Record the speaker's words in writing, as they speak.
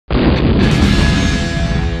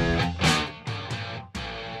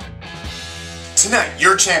Tonight,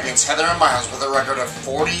 your champions, Heather and Miles, with a record of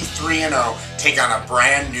 43-0, take on a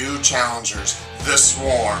brand new challengers, the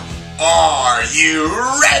Swarm. Are you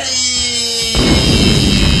ready?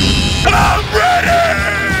 I'm ready!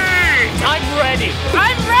 I'm ready!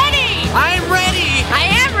 I'm ready! I'm ready! I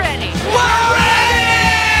am ready! We're ready!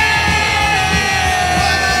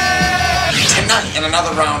 Tonight, in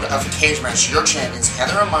another round of Cagematch, your champions,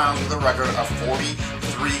 Heather and Miles, with a record of 43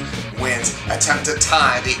 wins, attempt to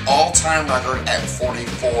tie the all-time record at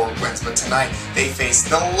 44 wins. But tonight, they face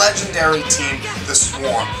the legendary team, the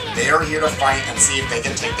Swarm. They are here to fight and see if they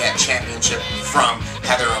can take that championship from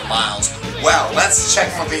Heather and Miles. Well, let's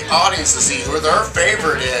check in with the audience to see who their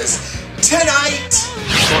favorite is tonight.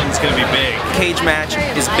 This one's gonna be big. Cagematch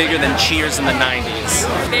is bigger than Cheers in the 90s.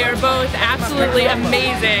 They are both absolutely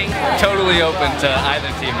amazing. Totally open to either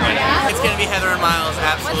team right now. It's gonna be Heather and Miles,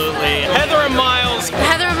 absolutely. Heather and Miles.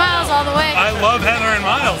 Heather and Miles all the way. I love Heather and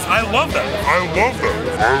Miles. I love them. I love them.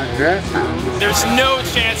 There's no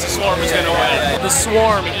chance the Swarm is gonna win. The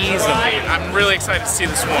Swarm easily. I'm really excited to see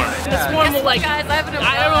the Swarm. The Swarm will, like, I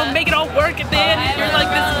don't know, make it all work at the end. You're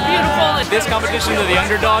like, this is beautiful. This competition to the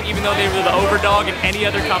underdog, even though they were the overdog in any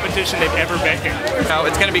other competition they've ever been in. No,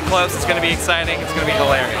 it's gonna be close, it's gonna be exciting, it's gonna be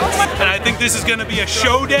hilarious. And I think this is going to be a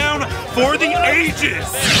showdown for the ages.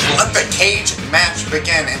 Let the cage match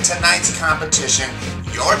begin. In tonight's competition,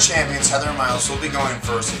 your champions, Heather and Miles, will be going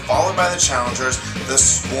first, followed by the challengers, the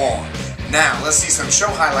Swarm. Now, let's see some show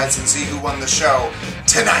highlights and see who won the show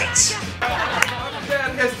tonight.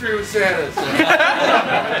 Bad history with Santas.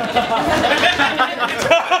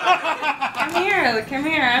 Come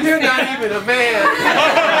here. You're not even a man.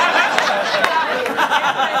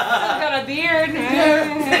 Got a beard.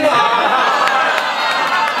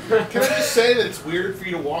 Can I just say that it's weird for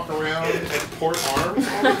you to walk around and port arms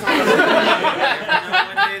all the time?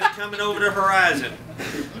 One day's coming over the horizon.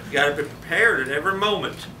 You gotta be prepared at every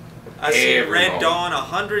moment. I see Red Dawn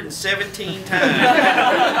 117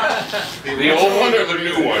 times. The old one or the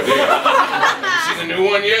new one? You see the new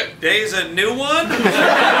one yet? There's a new one?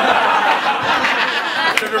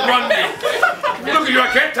 To run me. Look at you,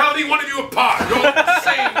 I can't tell any one of you apart. You're all the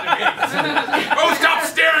same to me. Oh, stop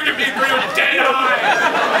staring at me through your dead eyes.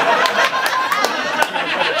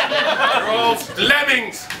 You're all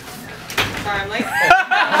lemmings. I'm like,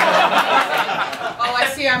 oh, I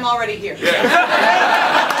see, I'm already here.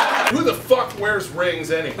 Yeah. Who the fuck wears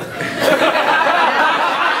rings anyway?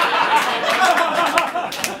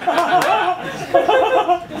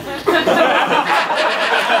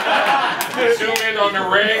 Zoom in on the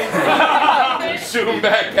ring, zoom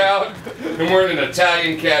back out, and we're in an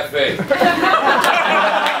Italian cafe. You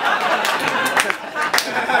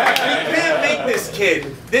can't make this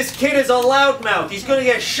kid. This kid is a loudmouth. He's gonna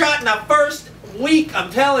get shot in the first week, I'm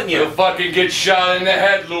telling you. He'll fucking get shot in the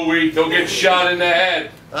head, Louis. He'll get shot in the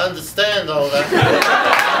head. I understand all that.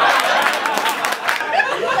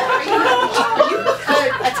 Are you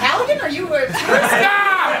Italian? Are you a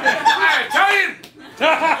Italian?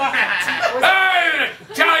 Hey,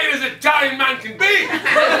 Italian as Italian man can be.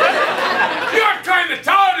 You're kind of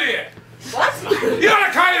tall here. What? You're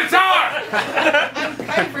kind of tall. I'm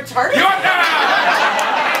kind of retarded.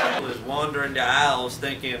 I was wandering the aisles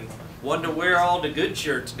thinking, wonder where all the good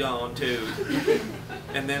shirts gone to.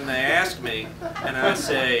 And then they ask me, and I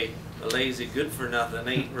say, the lazy good-for-nothing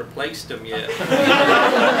ain't replaced them yet.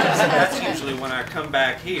 That's usually when I come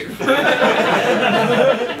back here.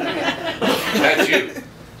 That's you.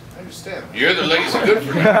 I understand. You're the lazy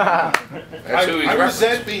good-for-nothing. That's who he's I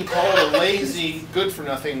resent being called a lazy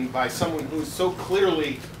good-for-nothing by someone who's so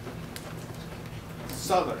clearly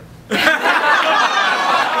Southern. Wait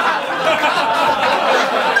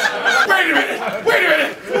a minute! Wait a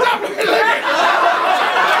minute! Stop it!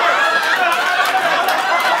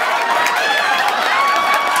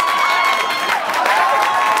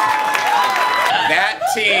 That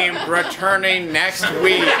team returning next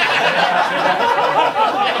week.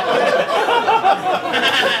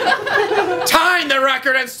 Tying the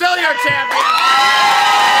record and still your champion!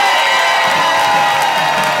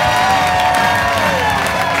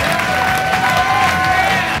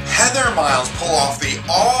 Heather and Miles pull off the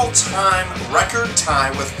all-time record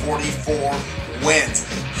tie with 44 wins.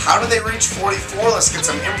 How did they reach 44? Let's get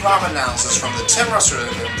some improv analysis from the Tim Russert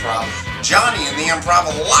of Improv, Jonny in the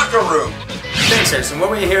Improv locker room. Thanks, Harrison.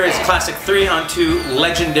 What we hear is classic 3-on-2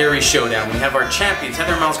 legendary showdown. We have our champions,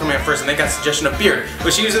 Heather and Miles, coming up first, and they got a suggestion of beard,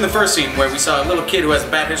 which she used in the first scene where we saw a little kid who has a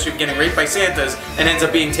bad history of getting raped by Santas and ends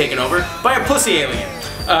up being taken over by a pussy alien.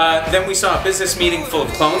 Then we saw a business meeting full of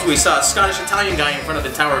clones. We saw a Scottish-Italian guy in front of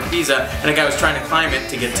the Tower of Pisa, and a guy was trying to climb it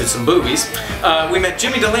to get to some boobies. We met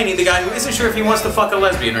Jimmy Delaney, the guy who isn't sure if he wants to fuck a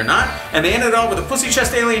lesbian or not, and they ended it all with a pussy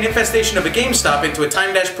chest alien infestation of a GameStop into a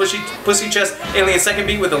time dash pussy chest alien second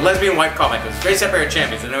beat with a lesbian wife callback. It was a great set pair of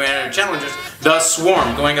champions, and then we had our challengers, the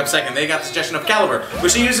Swarm, going up second. They got the suggestion of Caliber,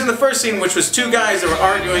 which they used in the first scene, which was two guys that were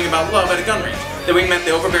arguing about love at a gun range. Then we met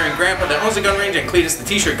the overbearing grandpa that owns a gun range and Cletus, the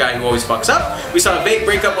t-shirt guy who always fucks up. We saw a vague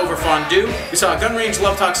breakup over fondue. We saw a gun range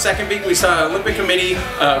love talk second beat. We saw an Olympic committee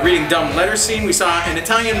reading dumb letters scene. We saw an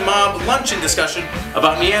Italian mob luncheon discussion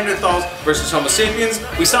about Neanderthals versus Homo sapiens.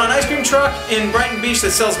 We saw an ice cream truck in Brighton Beach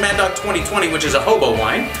that sells Mad Dog 2020, which is a hobo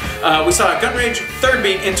wine. We saw a gun range third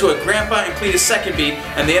beat into a grandpa and Cletus second beat,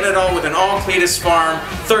 and they ended it all with an all Cletus farm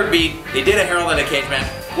third beat. They did a Herald at a cage match.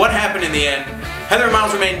 What happened in the end? Heather and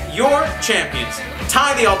Miles remain your champions.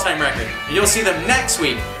 Tie the all-time record, and you'll see them next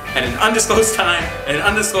week at an undisclosed time and an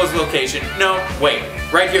undisclosed location. No, wait,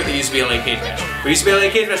 right here at the UCB LA Cage Match. For UCB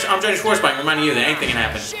LA Cage Match, I'm Jonny Svarzbein, reminding you that anything can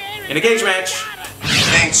happen in a cage match.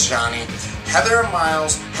 Thanks, Johnny. Heather and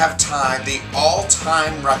Miles have tied the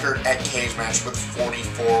all-time record at Cagematch with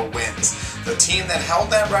 44 wins. The team that held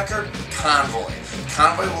that record, Convoy.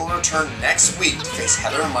 Convoy will return next week to face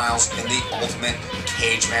Heather and Miles in the Ultimate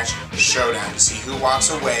Cage Match Showdown to see who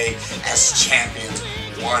walks away as champions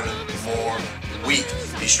one more week.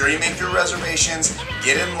 Be sure you make your reservations,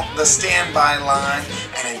 get in the standby line,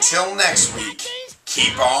 and until next week,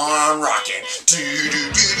 keep on rocking. Do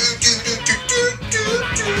do do do do do.